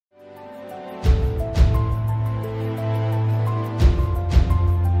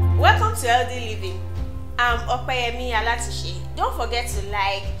to Healthy Living. I'm Opeyemi Alatishe. Don't forget to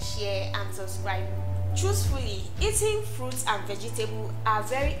like, share and subscribe. Truthfully, eating fruits and vegetables are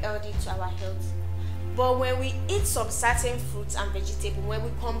very healthy to our health. But when we eat some certain fruits and vegetables, when we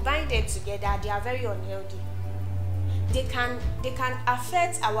combine them together, they are very unhealthy. They can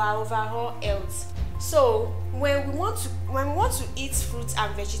affect our overall health. So when we want to eat fruits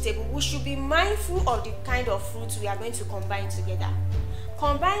and vegetables, we should be mindful of the kind of fruits we are going to combine together.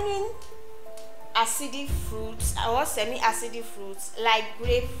 Combining acidic fruits or semi-acidic fruits like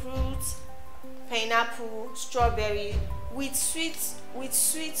grapefruit, pineapple, strawberry with sweet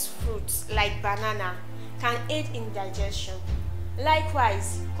fruits like banana can aid in digestion.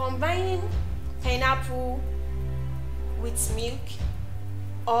 Likewise, combining pineapple with milk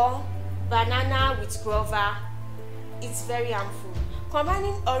or banana with guava is very harmful.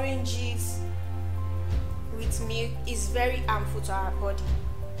 Combining oranges with milk is very harmful to our body.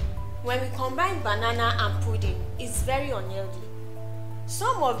 When we combine banana and pudding, it's very unhealthy.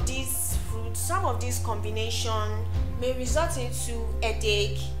 Some of these fruits, some of these combinations may result into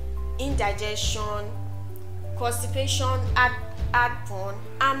headache, indigestion, constipation, heartburn,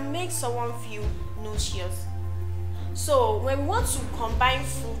 and make someone feel nauseous. So when we want to combine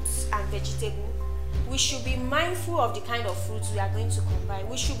fruits and vegetables, we should be mindful of the kind of fruits we are going to combine.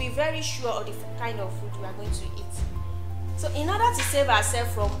 We should be very sure of the kind of food we are going to eat. So in order to save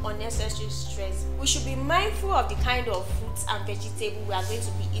ourselves from unnecessary stress, we should be mindful of the kind of fruits and vegetables we are going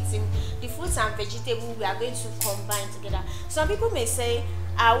to be eating, the fruits and vegetables we are going to combine together. Some people may say,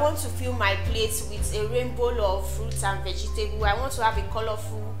 I want to fill my plate with a rainbow of fruits and vegetables. I want to have a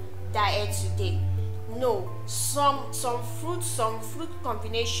colorful diet today. No, some fruit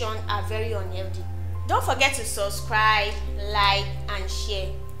combinations are very unhealthy. Don't forget to subscribe, like and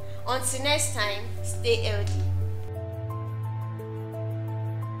share. Until next time, stay healthy.